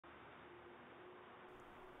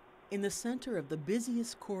In the center of the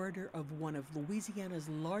busiest corridor of one of Louisiana's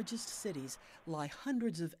largest cities lie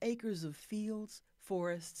hundreds of acres of fields,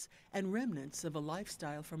 forests, and remnants of a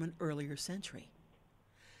lifestyle from an earlier century.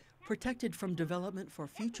 Protected from development for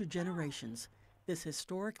future generations, this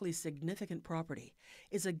historically significant property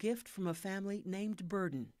is a gift from a family named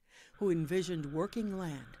Burden, who envisioned working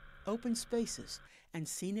land, open spaces, and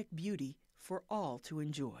scenic beauty for all to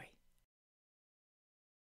enjoy.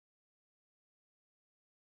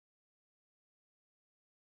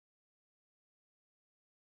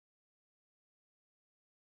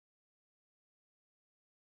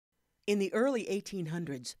 In the early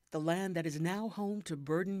 1800s, the land that is now home to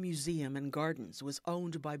Burden Museum and Gardens was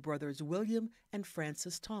owned by brothers William and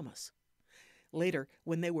Francis Thomas. Later,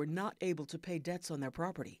 when they were not able to pay debts on their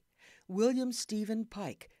property, William Stephen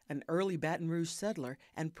Pike, an early Baton Rouge settler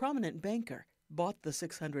and prominent banker, bought the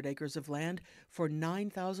 600 acres of land for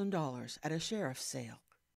 $9,000 at a sheriff's sale.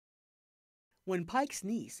 When Pike's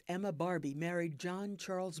niece, Emma Barbie, married John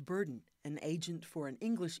Charles Burden, an agent for an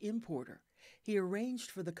English importer, he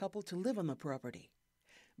arranged for the couple to live on the property.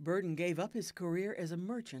 Burden gave up his career as a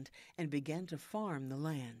merchant and began to farm the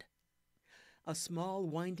land. A small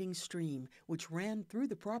winding stream which ran through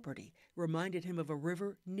the property reminded him of a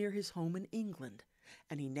river near his home in England,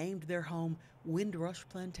 and he named their home Windrush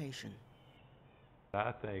Plantation.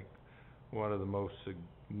 I think one of the most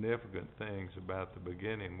significant things about the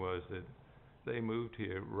beginning was that they moved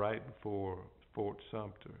here right before Fort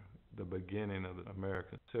Sumter, the beginning of the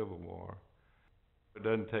American Civil War. It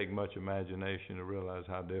doesn't take much imagination to realize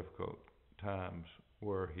how difficult times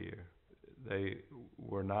were here. They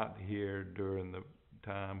were not here during the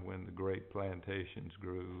time when the great plantations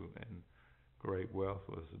grew and great wealth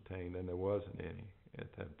was attained, and there wasn't any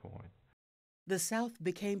at that point. The South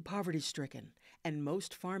became poverty-stricken, and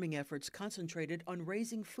most farming efforts concentrated on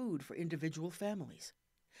raising food for individual families.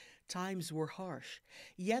 Times were harsh,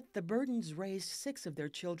 yet the Burdens raised 6 of their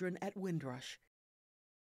children at Windrush.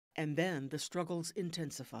 And then the struggles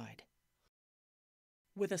intensified.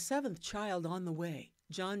 With a 7th child on the way,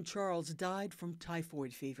 John Charles died from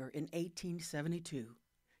typhoid fever in 1872.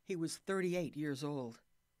 He was 38 years old.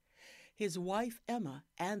 His wife, Emma,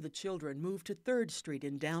 and the children moved to 3rd Street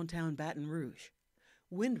in downtown Baton Rouge.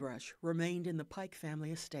 Windrush remained in the Pike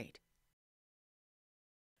family estate.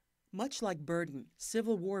 Much like Burden,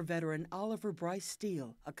 Civil War veteran Oliver Bryce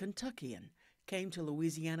Steele, a Kentuckian, came to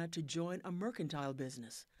Louisiana to join a mercantile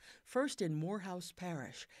business, first in Morehouse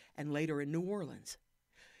Parish and later in New Orleans.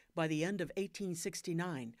 By the end of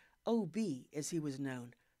 1869, O.B., as he was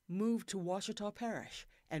known, moved to Ouachita Parish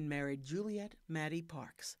and married Juliet Maddie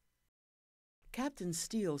Parks. Captain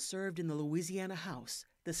Steele served in the Louisiana House,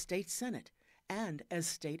 the state Senate, and as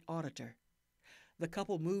state auditor. The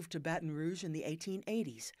couple moved to Baton Rouge in the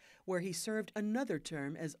 1880s, where he served another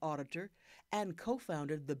term as auditor and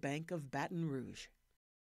co-founded the Bank of Baton Rouge.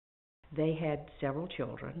 They had several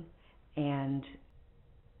children, and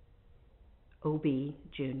O.B.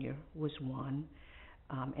 Jr. was one,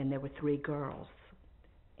 and there were 3 girls.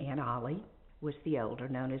 Aunt Ollie was the older,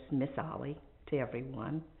 known as Miss Ollie to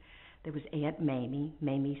everyone. There was Aunt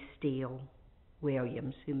Mamie Steele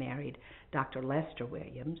Williams, who married Dr. Lester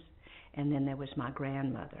Williams. And then there was my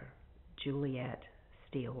grandmother, Juliet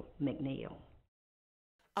Steele McNeil.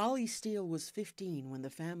 Ollie Steele was 15 when the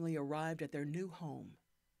family arrived at their new home.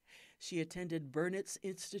 She attended Burnett's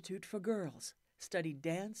Institute for Girls, studied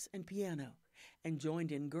dance and piano, and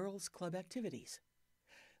joined in girls' club activities.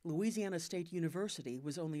 Louisiana State University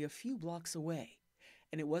was only a few blocks away,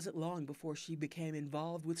 and it wasn't long before she became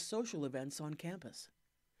involved with social events on campus.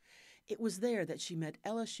 It was there that she met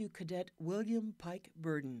LSU cadet William Pike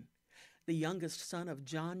Burden, the youngest son of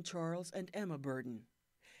John Charles and Emma Burden.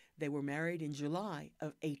 They were married in July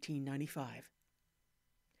of 1895.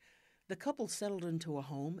 The couple settled into a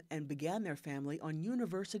home and began their family on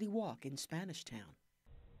University Walk in Spanish Town.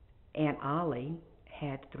 Aunt Ollie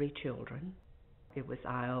had 3 children. It was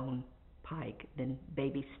Ione Pike, then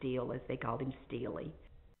Baby Steele, as they called him, Steely.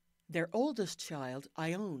 Their oldest child,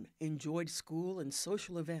 Ione, enjoyed school and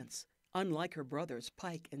social events, unlike her brothers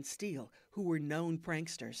Pike and Steele, who were known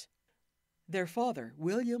pranksters. Their father,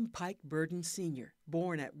 William Pike Burden Sr.,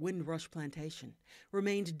 born at Windrush Plantation,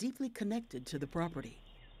 remained deeply connected to the property.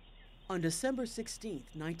 On December 16,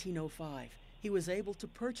 1905, he was able to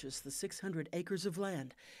purchase the 600 acres of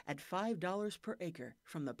land at $5 per acre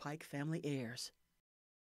from the Pike family heirs.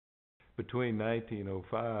 Between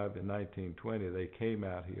 1905 and 1920, they came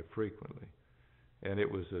out here frequently, and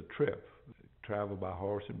it was a trip. Travel by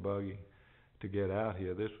horse and buggy to get out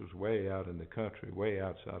here. This was way out in the country, way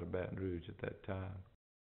outside of Baton Rouge at that time.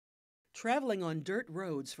 Traveling on dirt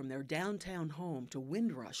roads from their downtown home to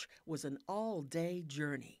Windrush was an all-day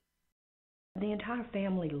journey. The entire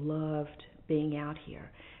family loved being out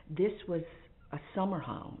here. This was a summer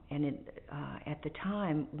home, and at the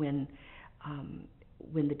time when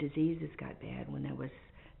the diseases got bad, when there was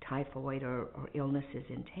typhoid or illnesses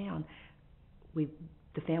in town,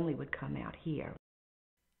 the family would come out here.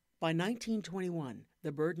 By 1921,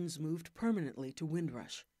 the Burdens moved permanently to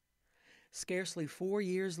Windrush. Scarcely 4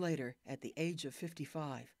 years later, at the age of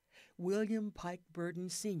 55, William Pike Burden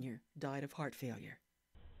Sr. died of heart failure.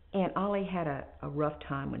 Aunt Ollie had a rough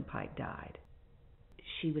time when Pike died.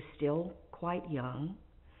 She was still quite young,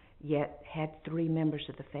 yet had 3 members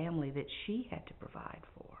of the family that she had to provide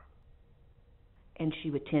for. And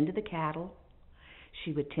she would tend to the cattle,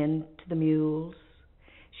 she would tend to the mules,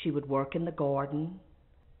 she would work in the garden.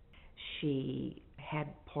 She had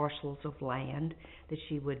parcels of land that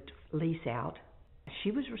she would lease out.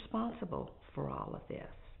 She was responsible for all of this.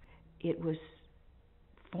 It was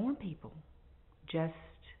farm people just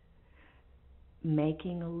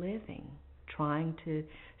making a living, trying to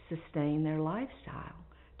sustain their lifestyle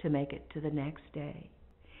to make it to the next day.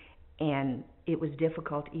 And it was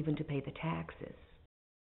difficult even to pay the taxes.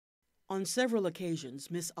 On several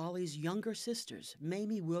occasions, Miss Ollie's younger sisters,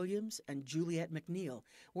 Mamie Williams and Juliet McNeil,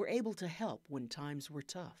 were able to help when times were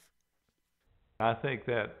tough. I think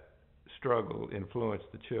that struggle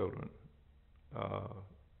influenced the children,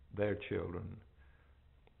 their children,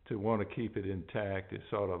 to want to keep it intact as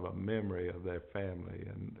sort of a memory of their family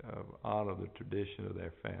and honor the tradition of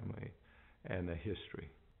their family and the history.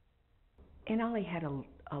 And Ollie had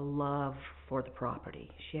a love for the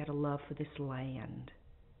property. She had a love for this land.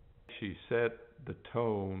 She set the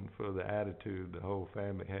tone for the attitude the whole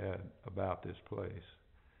family had about this place.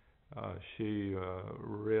 She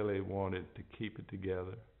really wanted to keep it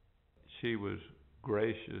together. She was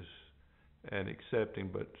gracious and accepting,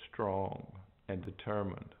 but strong and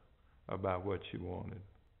determined about what she wanted.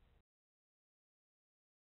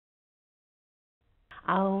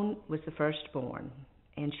 Aoun was the firstborn,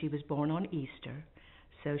 and she was born on Easter,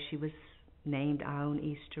 so she was named Aoun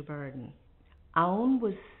Easter Burden. Aoun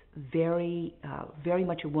was very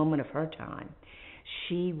much a woman of her time.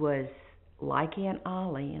 She was like Aunt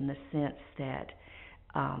Ollie in the sense that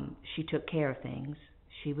she took care of things.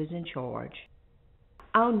 She was in charge.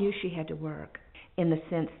 Aoun knew she had to work in the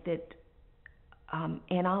sense that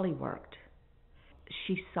Aunt Ollie worked.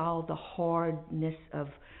 She saw the hardness of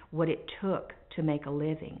what it took to make a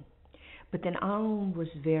living. But then Aoun was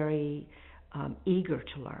very eager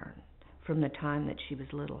to learn. From the time that she was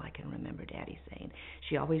little, I can remember Daddy saying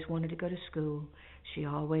she always wanted to go to school. She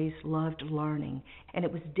always loved learning. And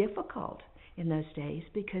it was difficult in those days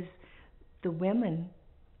because the women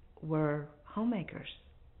were homemakers.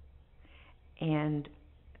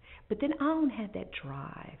 But then Aoun had that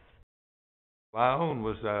drive. Aoun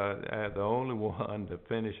was the only one to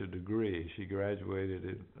finish a degree. She graduated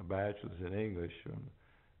with a bachelor's in English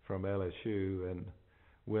from LSU and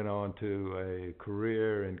went on to a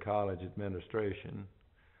career in college administration,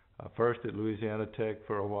 first at Louisiana Tech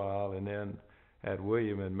for a while, and then at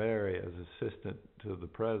William and Mary as assistant to the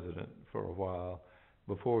president for a while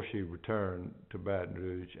before she returned to Baton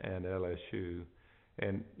Rouge and LSU,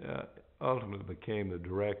 and ultimately became the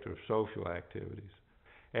director of social activities.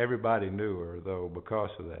 Everybody knew her, though,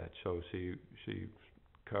 because of that, so she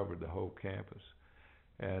covered the whole campus.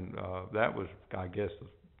 And that was, I guess, the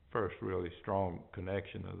first really strong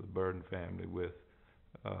connection of the Burden family with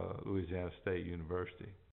Louisiana State University.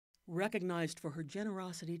 Recognized for her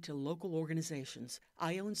generosity to local organizations,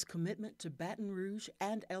 Aoun's commitment to Baton Rouge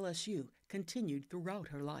and LSU continued throughout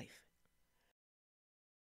her life.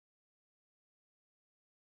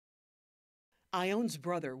 Aoun's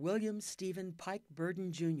brother, William Stephen Pike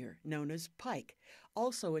Burden Jr., known as Pike,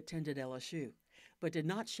 also attended LSU, but did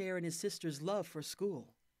not share in his sister's love for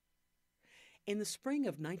school. In the spring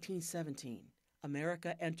of 1917,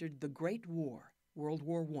 America entered the Great War, World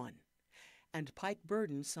War I, and Pike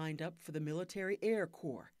Burden signed up for the Military Air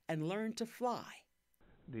Corps and learned to fly.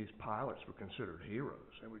 These pilots were considered heroes.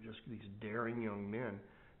 They were just these daring young men,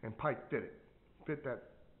 and Pike fit that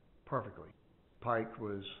perfectly. Pike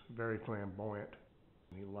was very flamboyant.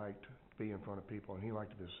 He liked to be in front of people, and he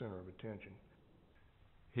liked to be the center of attention.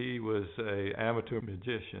 He was an amateur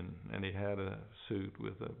magician, and he had a suit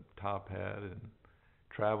with a top hat and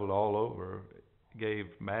traveled all over, gave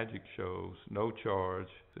magic shows, no charge,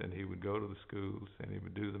 and he would go to the schools and he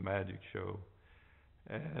would do the magic show.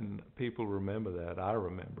 And people remember that. I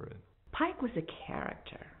remember it. Pike was a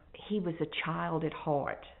character. He was a child at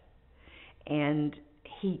heart, and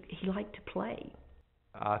he liked to play.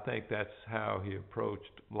 I think that's how he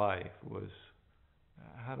approached life, was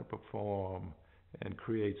how to perform and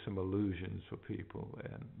create some illusions for people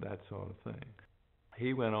and that sort of thing.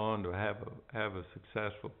 He went on to have a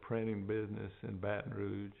successful printing business in Baton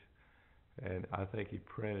Rouge, and I think he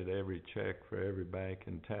printed every check for every bank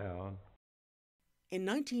in town. In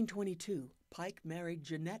 1922, Pike married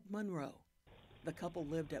Jeanette Monroe. The couple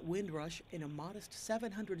lived at Windrush in a modest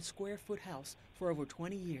 700 square foot house for over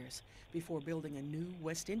 20 years before building a new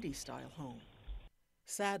West Indies-style home.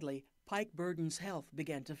 Sadly, Pike Burden's health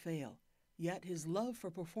began to fail, yet his love for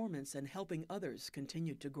performance and helping others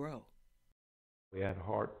continued to grow. He had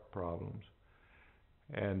heart problems,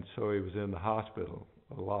 and so he was in the hospital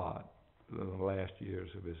a lot in the last years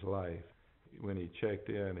of his life. When he checked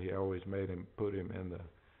in, he always put him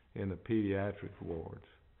in the pediatric wards,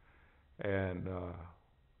 and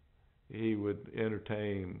he would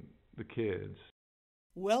entertain the kids.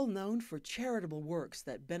 Well known for charitable works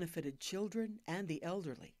that benefited children and the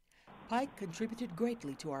elderly, Pike contributed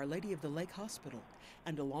greatly to Our Lady of the Lake Hospital,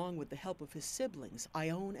 and along with the help of his siblings,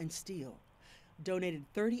 Ione and Steele, donated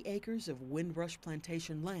 30 acres of Windrush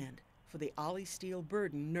plantation land for the Ollie Steele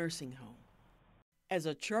Burden Nursing Home. As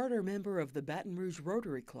a charter member of the Baton Rouge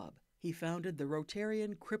Rotary Club, he founded the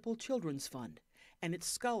Rotarian Crippled Children's Fund and its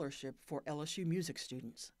scholarship for LSU music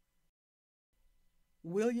students.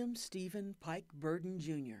 William Stephen Pike Burden,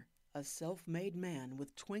 Jr., a self-made man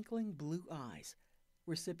with twinkling blue eyes,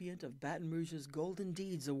 recipient of Baton Rouge's Golden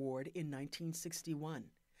Deeds Award in 1961,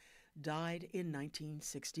 died in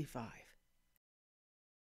 1965.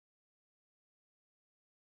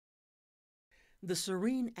 The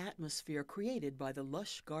serene atmosphere created by the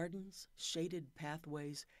lush gardens, shaded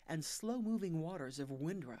pathways, and slow-moving waters of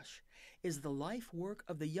Windrush is the life work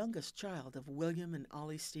of the youngest child of William and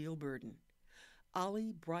Ollie Steele Burden,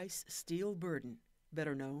 Ollie Bryce Steele Burden,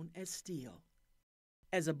 better known as Steele.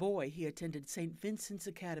 As a boy, he attended St. Vincent's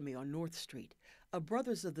Academy on North Street, a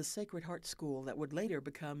Brothers of the Sacred Heart school that would later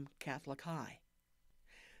become Catholic High.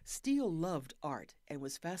 Steele loved art and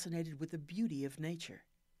was fascinated with the beauty of nature.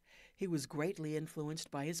 He was greatly influenced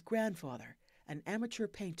by his grandfather, an amateur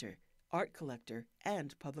painter, art collector,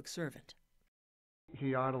 and public servant.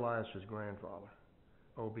 He idolized his grandfather,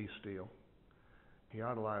 O.B. Steele. He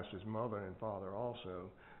idolized his mother and father also,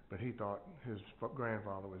 but he thought his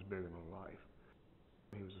grandfather was bigger than life.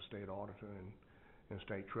 He was a state auditor and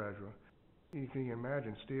state treasurer. You can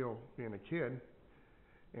imagine Steele being a kid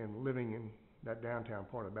and living in that downtown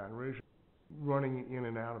part of Baton Rouge. Running in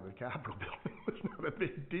and out of the Capitol building was not a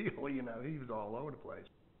big deal, you know. He was all over the place.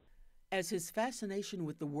 As his fascination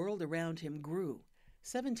with the world around him grew,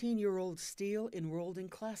 17-year-old Steele enrolled in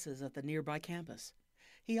classes at the nearby campus.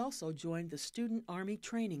 He also joined the Student Army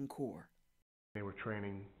Training Corps. They were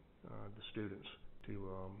training the students to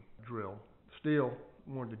drill. Steele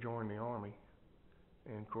wanted to join the Army,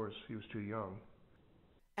 and of course he was too young.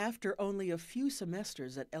 After only a few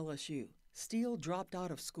semesters at LSU, Steele dropped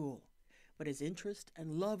out of school, but his interest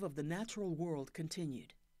and love of the natural world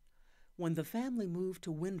continued. When the family moved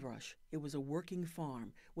to Windrush, it was a working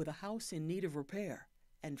farm with a house in need of repair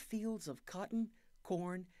and fields of cotton,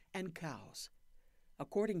 corn, and cows.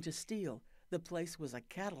 According to Steele, the place was a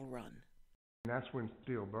cattle run. And that's when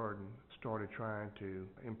Steele Burden started trying to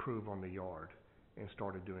improve on the yard and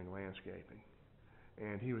started doing landscaping.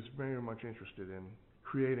 And he was very much interested in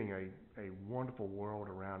creating a wonderful world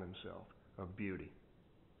around himself of beauty.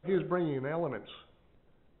 He was bringing in elements,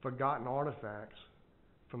 forgotten artifacts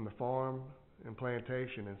from the farm and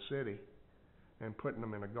plantation and city and putting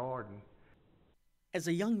them in a garden. As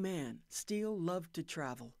a young man, Steele loved to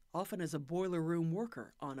travel, often as a boiler room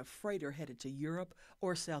worker on a freighter headed to Europe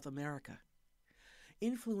or South America.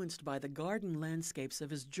 Influenced by the garden landscapes of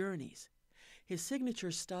his journeys, his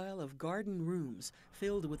signature style of garden rooms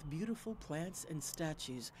filled with beautiful plants and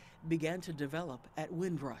statues began to develop at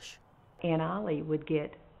Windrush. Aunt Ollie would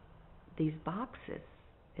get these boxes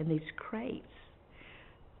and these crates,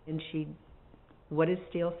 and what is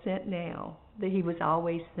Steele sent now? That he was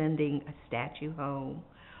always sending a statue home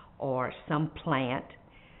or some plant.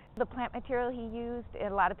 The plant material he used,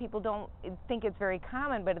 a lot of people don't think it's very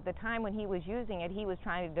common, but at the time when he was using it, he was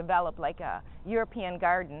trying to develop like a European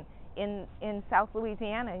garden in South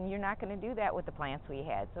Louisiana, and you're not going to do that with the plants we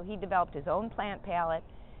had. So he developed his own plant palette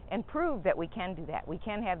and proved that we can do that. We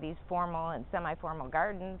can have these formal and semi-formal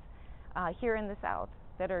gardens here in the South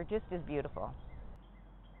that are just as beautiful.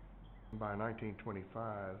 By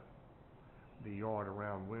 1925, the yard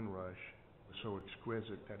around Windrush was so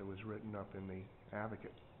exquisite that it was written up in the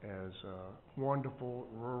Advocate as a wonderful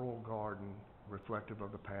rural garden reflective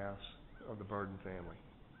of the past of the Burden family.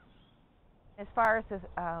 As far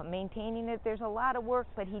as maintaining it, there's a lot of work,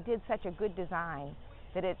 but he did such a good design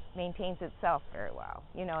that it maintains itself very well.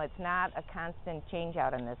 You know, it's not a constant change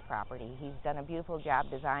out on this property. He's done a beautiful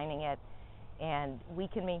job designing it, and we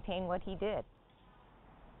can maintain what he did.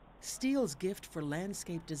 Steele's gift for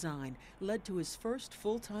landscape design led to his first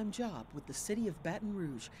full-time job with the city of Baton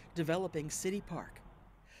Rouge, developing City Park.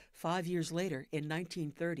 5 years later, in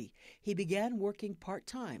 1930, he began working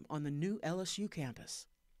part-time on the new LSU campus.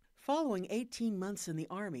 Following 18 months in the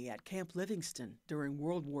Army at Camp Livingston during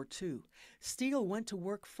World War II, Steele went to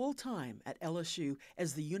work full-time at LSU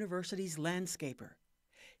as the university's landscaper.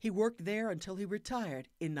 He worked there until he retired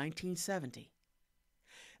in 1970.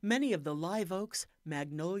 Many of the live oaks,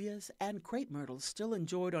 magnolias, and crepe myrtles still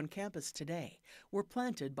enjoyed on campus today were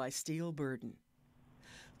planted by Steele Burden.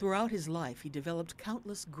 Throughout his life, he developed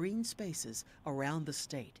countless green spaces around the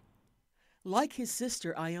state. Like his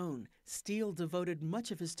sister Ione, Steele devoted much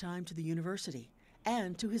of his time to the university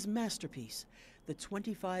and to his masterpiece, the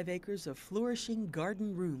 25 acres of flourishing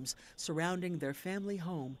garden rooms surrounding their family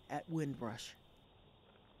home at Windrush.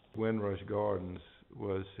 Windrush Gardens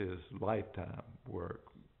was his lifetime work.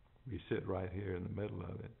 We sit right here in the middle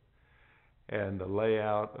of it. And the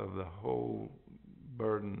layout of the whole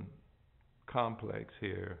Burden complex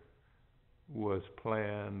here was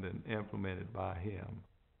planned and implemented by him.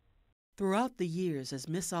 Throughout the years, as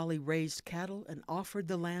Miss Ollie raised cattle and offered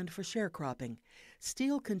the land for sharecropping,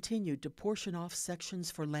 Steele continued to portion off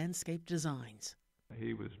sections for landscape designs.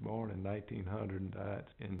 He was born in 1900 and died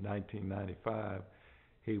in 1995.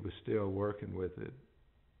 He was still working with it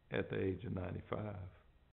at the age of 95.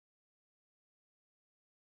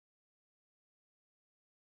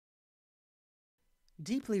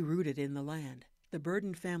 Deeply rooted in the land, the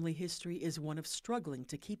Burden family history is one of struggling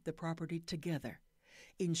to keep the property together.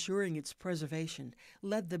 Ensuring its preservation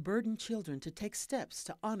led the Burden children to take steps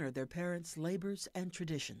to honor their parents' labors and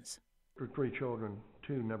traditions. For 3 children,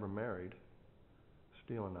 2 never married,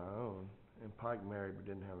 Steele and Ione, and Pike married but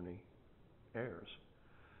didn't have any heirs.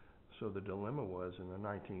 So the dilemma was, in the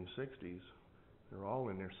 1960s, they're all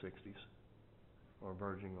in their 60s or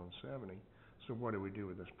verging on 70, so what do we do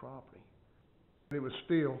with this property? It was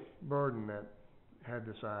Steele Burden that had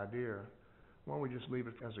this idea, why don't we just leave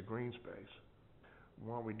it as a green space?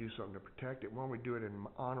 Why don't we do something to protect it? Why don't we do it in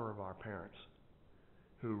honor of our parents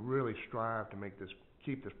who really strive to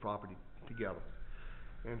keep this property together?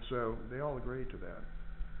 And so they all agreed to that.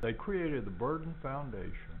 They created the Burden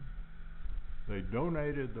Foundation. They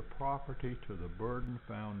donated the property to the Burden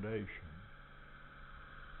Foundation.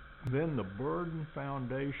 Then the Burden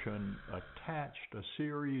Foundation attached a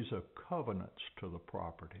series of covenants to the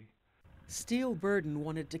property. Steele Burden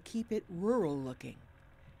wanted to keep it rural looking.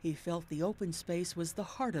 He felt the open space was the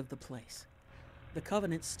heart of the place. The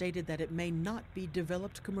covenant stated that it may not be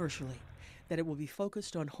developed commercially, that it will be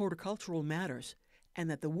focused on horticultural matters, and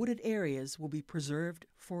that the wooded areas will be preserved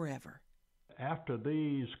forever. After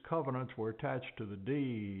these covenants were attached to the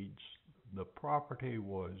deeds, the property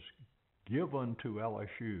was given to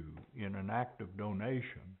LSU in an act of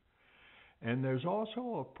donation. And there's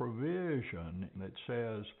also a provision that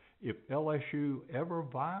says if LSU ever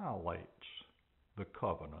violates the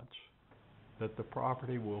covenants, that the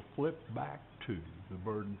property will flip back to the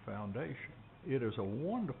Burden Foundation. It is a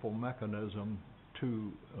wonderful mechanism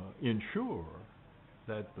to ensure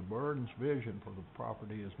that the Burden's vision for the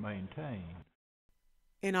property is maintained.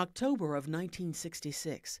 In October of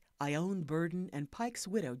 1966, Ione Burden and Pike's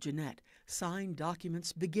widow, Jeanette, signed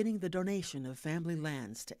documents beginning the donation of family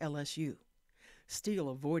lands to LSU. Steele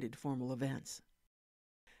avoided formal events.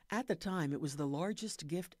 At the time, it was the largest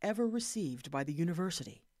gift ever received by the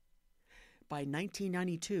university. By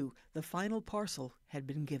 1992, the final parcel had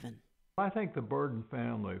been given. I think the Burden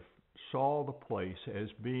family saw the place as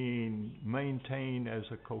being maintained as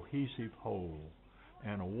a cohesive whole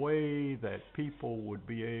and a way that people would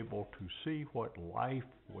be able to see what life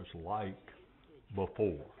was like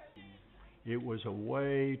before. It was a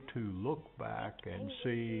way to look back and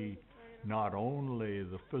see not only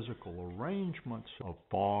the physical arrangements of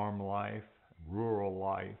farm life, rural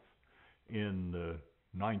life in the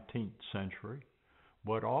 19th century,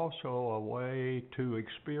 but also a way to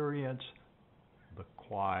experience the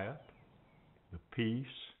quiet, the peace,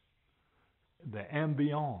 the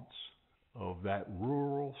ambiance of that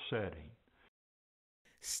rural setting.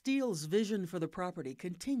 Steele's vision for the property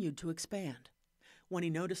continued to expand. When he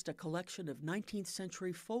noticed a collection of 19th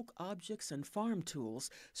century folk objects and farm tools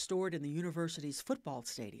stored in the university's football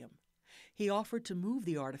stadium, he offered to move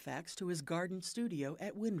the artifacts to his garden studio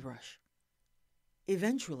at Windrush.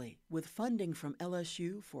 Eventually, with funding from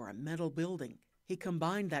LSU for a metal building, He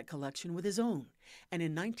combined that collection with his own, and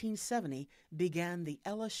in 1970 began the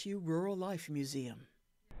LSU Rural Life Museum.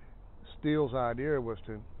 Steele's idea was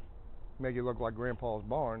to make it look like Grandpa's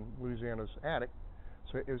barn, Louisiana's attic,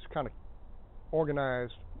 so it was kind of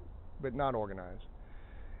organized but not organized.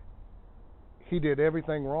 He did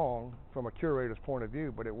everything wrong from a curator's point of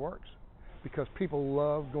view, but it works because people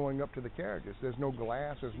love going up to the carriages. There's no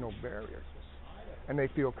glass, there's no barrier, and they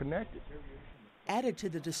feel connected. Added to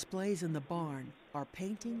the displays in the barn are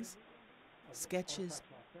paintings, sketches,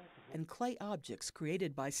 and clay objects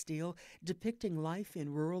created by Steele depicting life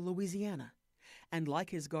in rural Louisiana. And like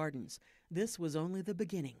his gardens, this was only the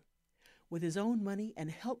beginning. With his own money and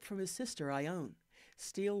help from his sister Ione,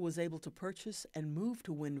 Steele was able to purchase and move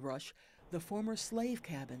to Windrush the former slave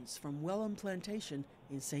cabins from Wellham Plantation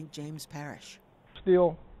in St. James Parish.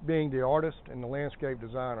 Steele, being the artist and the landscape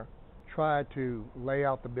designer, tried to lay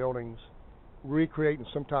out the buildings, recreating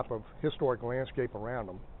some type of historic landscape around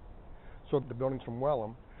them. So the buildings from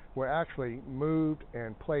Wellham were actually moved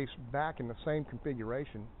and placed back in the same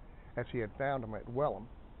configuration as he had found them at Wellham.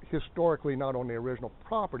 Historically, not on the original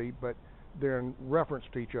property, but they're in reference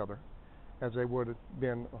to each other, as they would have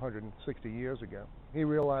been 160 years ago. He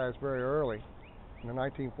realized very early in the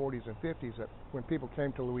 1940s and 50s that when people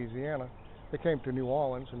came to Louisiana, they came to New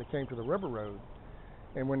Orleans and they came to the River Road.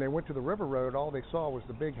 And when they went to the River Road, all they saw was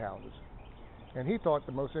the big houses. And he thought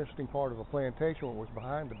the most interesting part of a plantation was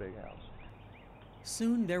behind the big house.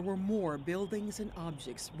 Soon there were more buildings and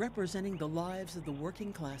objects representing the lives of the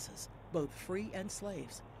working classes, both free and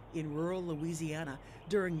slaves, in rural Louisiana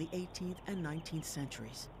during the 18th and 19th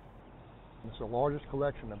centuries. It's the largest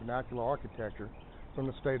collection of vernacular architecture from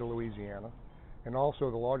the state of Louisiana, and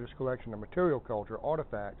also the largest collection of material culture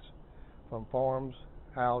artifacts from farms,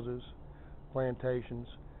 houses, plantations,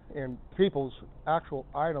 and people's actual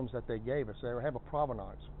items that they gave us. They have a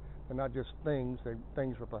provenance. They're not just things, they're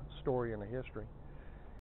things with a story and a history.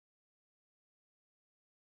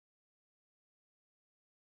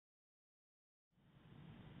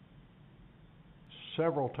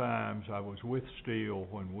 Several times I was with Steele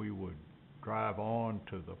when we would drive on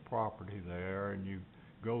to the property there, and you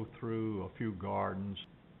go through a few gardens,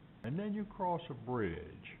 and then you cross a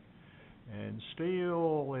bridge. And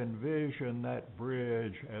Steele envisioned that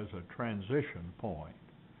bridge as a transition point.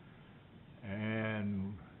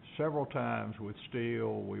 And several times with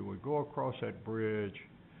Steele, we would go across that bridge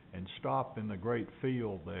and stop in the great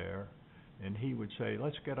field there, and he would say,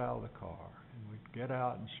 "Let's get out of the car." And we'd get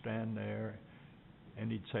out and stand there,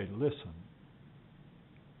 and he'd say, "Listen,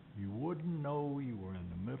 you wouldn't know you were in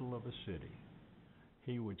the middle of a city."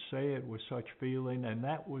 He would say it with such feeling, and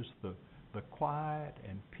that was the quiet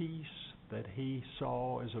and peace that he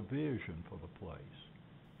saw as a vision for the place.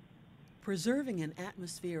 Preserving an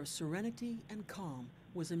atmosphere of serenity and calm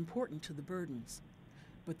was important to the Burdens.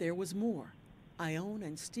 But there was more. Ione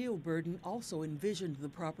and Steele Burden also envisioned the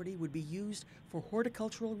property would be used for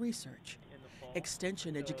horticultural research,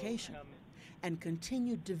 extension education, and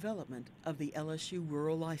continued development of the LSU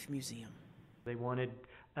Rural Life Museum. They wanted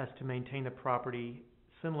us to maintain the property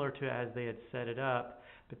similar to as they had set it up,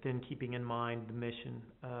 but then keeping in mind the mission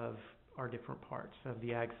of our different parts of the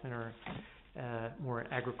AgCenter, more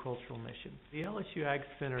agricultural mission. The LSU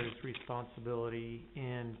AgCenter's responsibility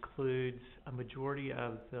includes a majority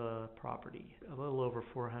of the property, a little over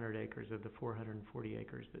 400 acres of the 440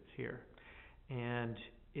 acres that's here. And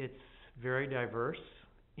it's very diverse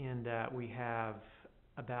in that we have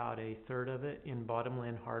about a third of it in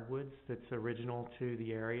bottomland hardwoods that's original to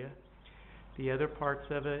the area. The other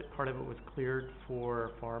parts of it, part of it was cleared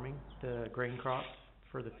for farming, the grain crops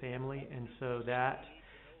for the family, and so that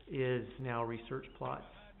is now research plots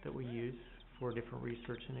that we use for different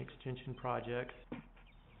research and extension projects.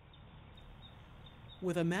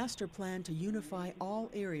 With a master plan to unify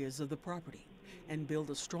all areas of the property and build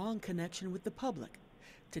a strong connection with the public,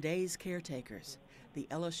 today's caretakers, the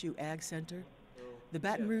LSU AgCenter, the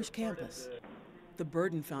Baton Rouge campus, the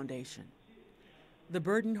Burden Foundation, the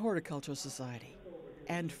Burden Horticultural Society,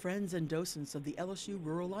 and friends and docents of the LSU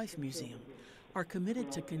Rural Life Museum are committed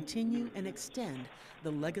to continue and extend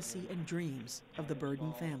the legacy and dreams of the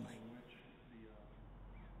Burden family.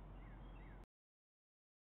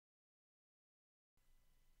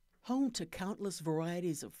 Home to countless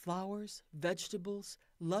varieties of flowers, vegetables,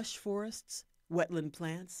 lush forests, wetland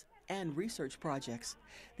plants, and research projects,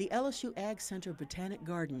 the LSU AgCenter Botanic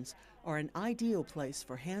Gardens are an ideal place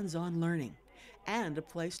for hands-on learning and a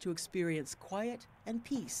place to experience quiet and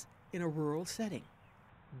peace in a rural setting.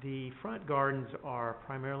 The front gardens are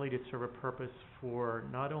primarily to serve a purpose for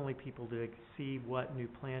not only people to see what new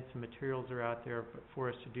plants and materials are out there, but for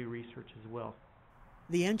us to do research as well.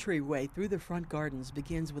 The entryway through the front gardens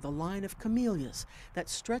begins with a line of camellias that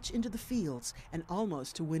stretch into the fields and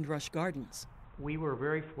almost to Windrush Gardens. We were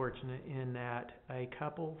very fortunate in that a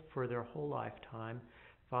couple for their whole lifetime,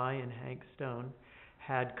 Vi and Hank Stone,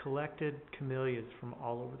 had collected camellias from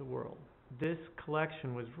all over the world. This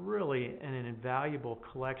collection was really an invaluable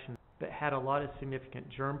collection that had a lot of significant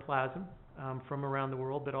germplasm from around the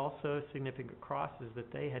world, but also significant crosses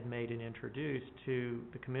that they had made and introduced to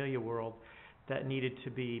the camellia world that needed to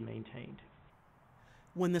be maintained.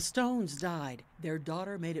 When the Stones died, their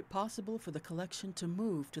daughter made it possible for the collection to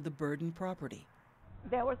move to the Burden property.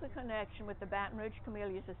 There was a connection with the Baton Rouge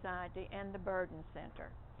Camellia Society and the Burden Center,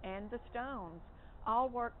 and the Stones all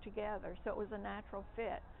worked together, so it was a natural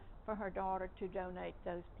fit for her daughter to donate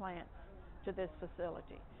those plants to this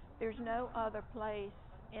facility. There's no other place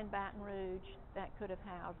in Baton Rouge that could have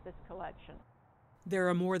housed this collection. There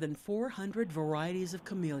are more than 400 varieties of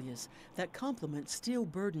camellias that complement Steele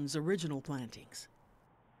Burden's original plantings.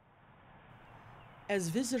 As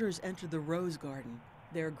visitors enter the rose garden,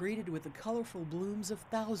 they are greeted with the colorful blooms of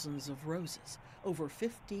thousands of roses, over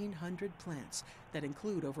 1,500 plants that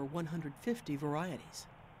include over 150 varieties.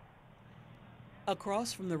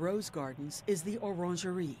 Across from the rose gardens is the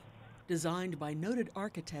Orangerie. Designed by noted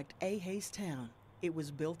architect A. Hayes Town, it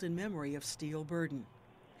was built in memory of Steele Burden.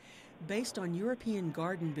 Based on European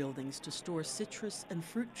garden buildings to store citrus and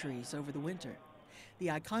fruit trees over the winter, the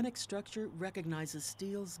iconic structure recognizes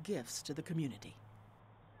Steele's gifts to the community.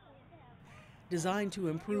 Designed to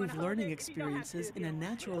improve learning experiences in a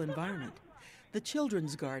natural environment, the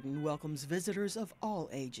Children's Garden welcomes visitors of all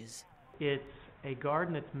ages. It's a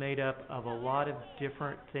garden that's made up of a lot of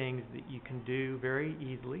different things that you can do very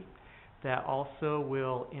easily that also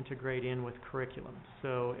will integrate in with curriculum.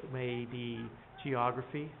 So it may be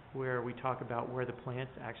geography, where we talk about where the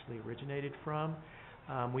plants actually originated from.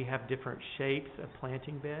 We have different shapes of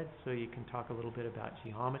planting beds, so you can talk a little bit about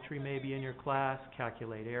geometry maybe in your class,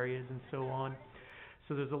 calculate areas and so on.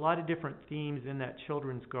 So there's a lot of different themes in that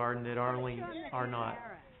children's garden that are not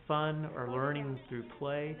fun or learning through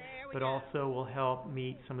play, but also will help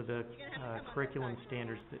meet some of the curriculum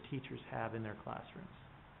standards that teachers have in their classrooms.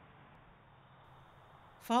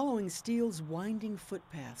 Following Steele's winding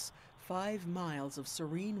footpaths, 5 miles of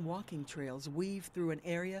serene walking trails weave through an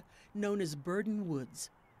area known as Burden Woods.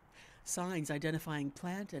 Signs identifying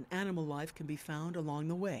plant and animal life can be found along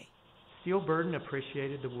the way. Steele Burden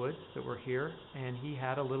appreciated the woods that were here, and he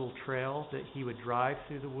had a little trail that he would drive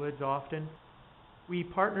through the woods often. We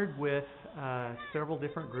partnered with several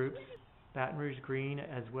different groups, Baton Rouge Green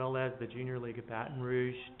as well as the Junior League of Baton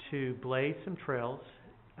Rouge, to blaze some trails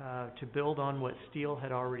to build on what Steele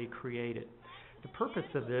had already created. The purpose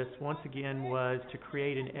of this, once again, was to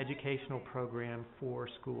create an educational program for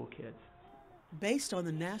school kids. Based on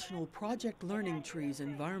the National Project Learning Trees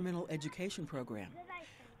Environmental Education Program,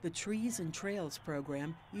 the Trees and Trails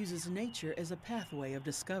program uses nature as a pathway of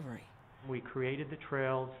discovery. We created the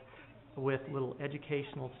trails with little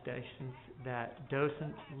educational stations that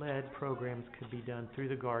docent-led programs could be done through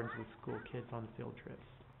the gardens with school kids on field trips.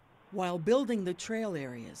 While building the trail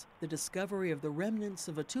areas, the discovery of the remnants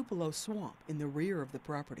of a Tupelo swamp in the rear of the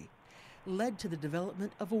property led to the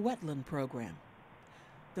development of a wetland program.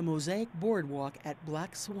 The mosaic boardwalk at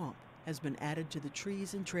Black Swamp has been added to the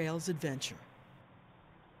Trees and Trails adventure.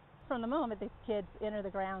 From the moment the kids enter the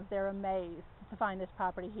grounds, they're amazed to find this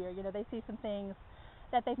property here. You know, they see some things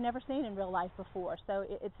that they've never seen in real life before. So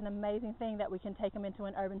it's an amazing thing that we can take them into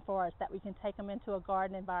an urban forest, that we can take them into a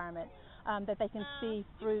garden environment, that they can see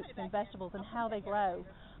fruits and vegetables and how they grow,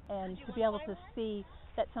 and to be able to see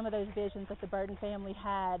that some of those visions that the Burden family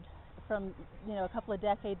had from a couple of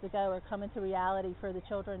decades ago are coming to reality for the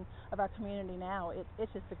children of our community now.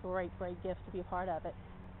 It's just a great, great gift to be a part of it.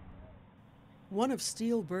 One of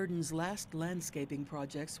Steele Burden's last landscaping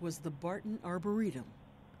projects was the Barton Arboretum.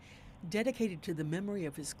 Dedicated to the memory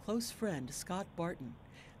of his close friend, Scott Barton,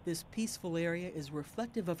 this peaceful area is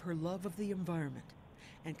reflective of her love of the environment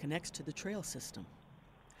and connects to the trail system.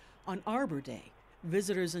 On Arbor Day,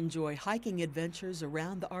 visitors enjoy hiking adventures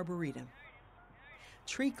around the Arboretum,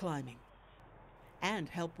 tree climbing, and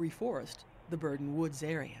help reforest the Burden Woods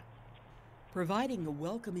area. Providing a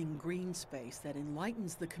welcoming green space that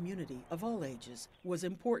enlightens the community of all ages was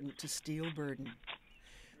important to Steele Burden.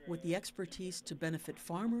 With the expertise to benefit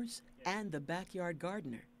farmers and the backyard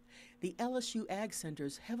gardener, the LSU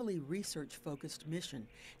AgCenter's heavily research-focused mission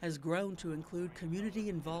has grown to include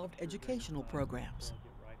community-involved educational programs.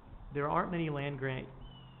 There aren't many land-grant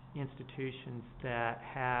institutions that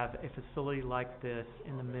have a facility like this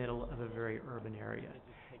in the middle of a very urban area.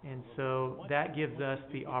 And so that gives us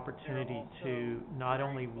the opportunity to not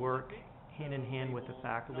only work hand in hand with the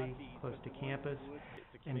faculty close to campus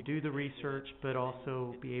and do the research, but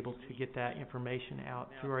also be able to get that information out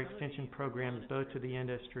through our extension programs, both to the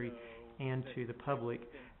industry and to the public,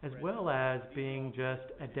 as well as being just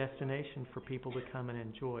a destination for people to come and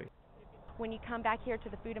enjoy. When you come back here to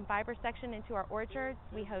the food and fiber section into our orchards,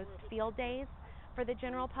 we host field days for the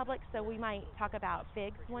general public. So we might talk about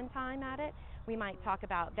figs one time at it. We might talk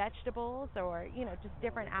about vegetables or, just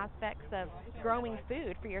different aspects of growing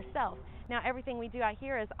food for yourself. Now, everything we do out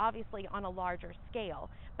here is obviously on a larger scale.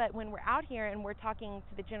 But when we're out here and we're talking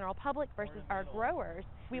to the general public versus our growers,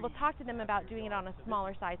 we will talk to them about doing it on a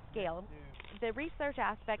smaller size scale. The research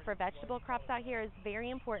aspect for vegetable crops out here is very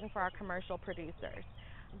important for our commercial producers.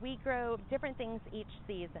 We grow different things each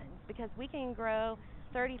season because we can grow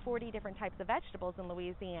 30, 40 different types of vegetables in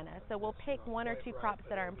Louisiana. So we'll pick one or two crops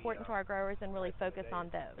that are important to our growers and really focus on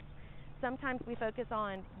those. Sometimes we focus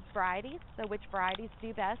on varieties, so which varieties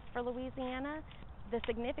do best for Louisiana. The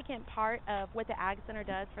significant part of what the AgCenter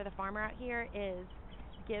does for the farmer out here is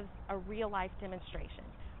gives a real life demonstration.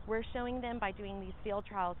 We're showing them by doing these field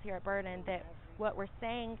trials here at Burden that what we're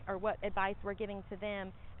saying or what advice we're giving to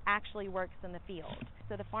them actually works in the field.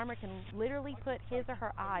 So the farmer can literally put his or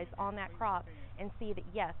her eyes on that crop and see that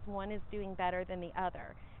yes, one is doing better than the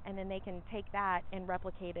other, and then they can take that and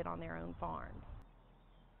replicate it on their own farms.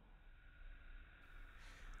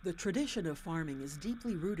 The tradition of farming is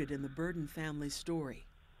deeply rooted in the Burden family's story.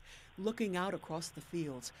 Looking out across the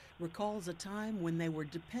fields recalls a time when they were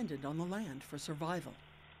dependent on the land for survival.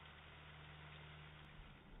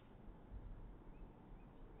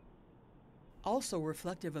 Also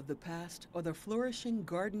reflective of the past are the flourishing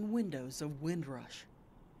garden windows of Windrush.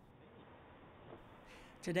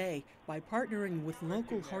 Today, by partnering with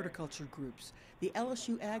local horticulture groups, the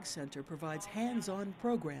LSU AgCenter provides hands-on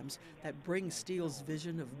programs that bring Steele's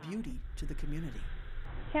vision of beauty to the community.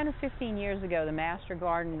 10 or 15 years ago, the master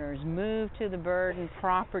gardeners moved to the Burden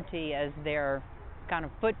property as their kind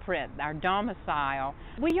of footprint, our domicile.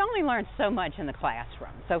 We only learned so much in the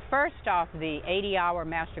classroom. So first off, the 80-hour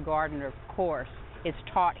Master Gardener course is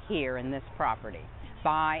taught here in this property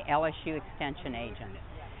by LSU Extension agents.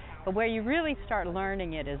 But where you really start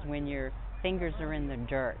learning it is when your fingers are in the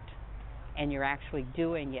dirt and you're actually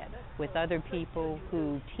doing it with other people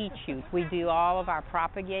who teach you. We do all of our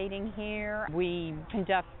propagating here. We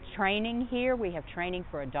conduct training here. We have training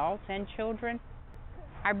for adults and children.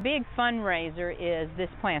 Our big fundraiser is this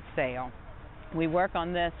plant sale. We work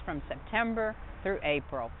on this from September through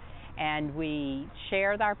April, and we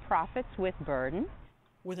share our profits with Burden.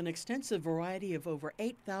 With an extensive variety of over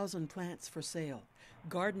 8,000 plants for sale,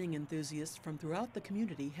 gardening enthusiasts from throughout the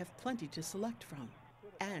community have plenty to select from,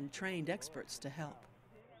 and trained experts to help.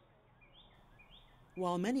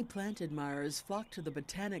 While many plant admirers flock to the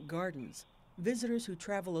Botanic Gardens, visitors who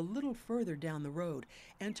travel a little further down the road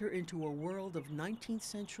enter into a world of 19th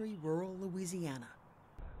century rural Louisiana.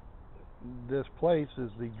 This place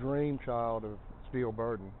is the dream child of Steele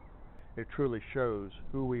Burden. It truly shows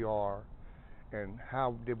who we are and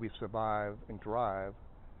how did we survive and thrive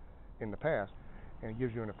in the past, and it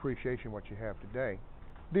gives you an appreciation of what you have today.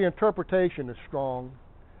 The interpretation is strong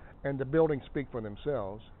and the buildings speak for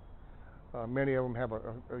themselves. Many of them have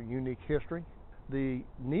a unique history. The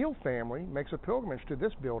Neal family makes a pilgrimage to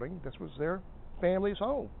this building. This was their family's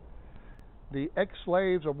home. The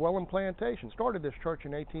ex-slaves of Welland Plantation started this church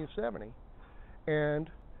in 1870, and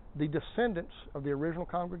the descendants of the original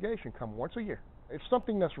congregation come once a year. It's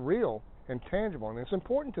something that's real and tangible, and it's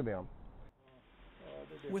important to them.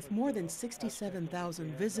 With more than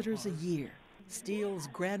 67,000 visitors a year, Steele's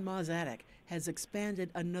Grandma's Attic has expanded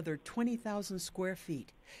another 20,000 square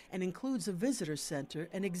feet and includes a visitor center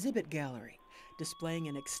and exhibit gallery, displaying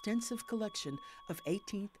an extensive collection of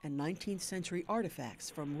 18th and 19th century artifacts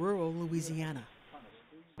from rural Louisiana.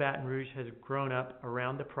 Baton Rouge has grown up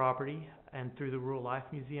around the property, and through the Rural Life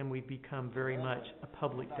Museum we've become very much a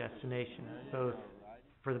public destination, both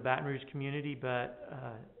for the Baton Rouge community but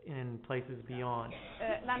in places beyond.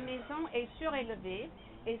 La maison est surélevée.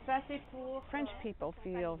 French people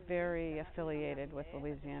feel very affiliated with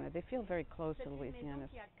Louisiana. They feel very close to Louisiana.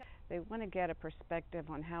 They want to get a perspective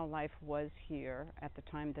on how life was here at the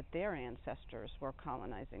time that their ancestors were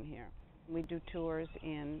colonizing here. We do tours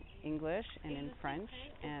in English and in French,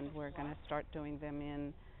 and we're going to start doing them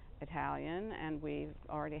in Italian, and we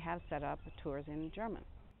already have set up tours in German.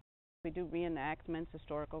 We do reenactments,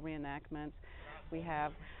 historical reenactments. We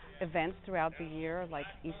have events throughout the year like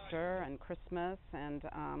Easter and Christmas, and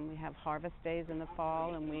we have harvest days in the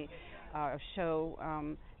fall, and we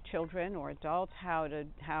show children or adults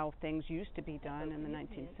how things used to be done in the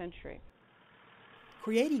 19th century.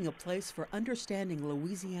 Creating a place for understanding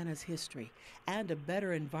Louisiana's history and a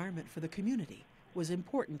better environment for the community was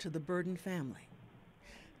important to the Burden family.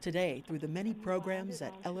 Today, through the many programs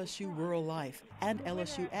at LSU Rural Life and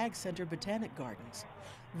LSU AgCenter Botanic Gardens,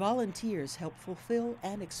 volunteers help fulfill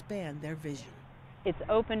and expand their vision. It's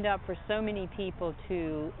opened up for so many people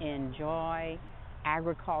to enjoy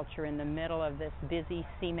agriculture in the middle of this busy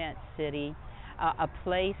cement city, a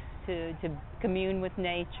place to commune with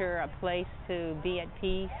nature, a place to be at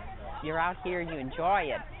peace. You're out here, you enjoy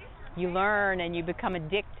it. You learn and you become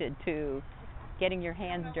addicted to getting your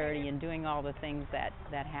hands dirty and doing all the things that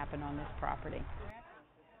happen on this property.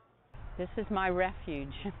 This is my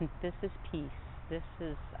refuge. This is peace. This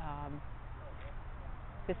is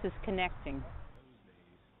connecting.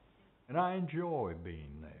 And I enjoy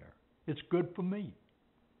being there. It's good for me.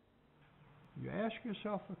 You ask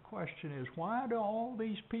yourself the question is, why do all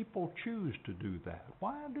these people choose to do that?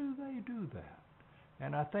 Why do they do that?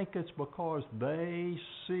 And I think it's because they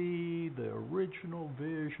see the original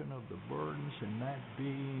vision of the Burdens in that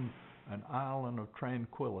being an island of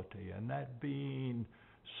tranquility, and that being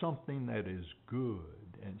something that is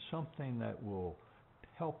good and something that will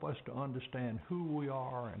help us to understand who we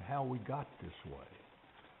are and how we got this way.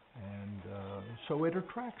 And so it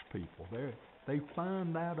attracts people. They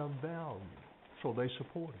find that of value, so they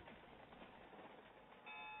support it.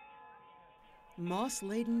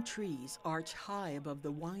 Moss-laden trees arch high above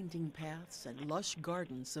the winding paths and lush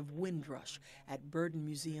gardens of windrush at Burden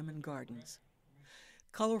Museum and Gardens.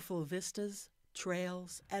 Colorful vistas,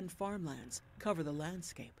 trails, and farmlands cover the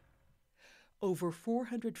landscape. Over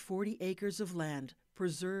 440 acres of land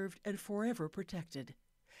preserved and forever protected.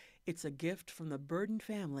 It's a gift from the Burden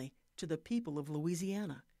family to the people of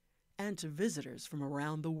Louisiana and to visitors from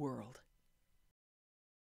around the world.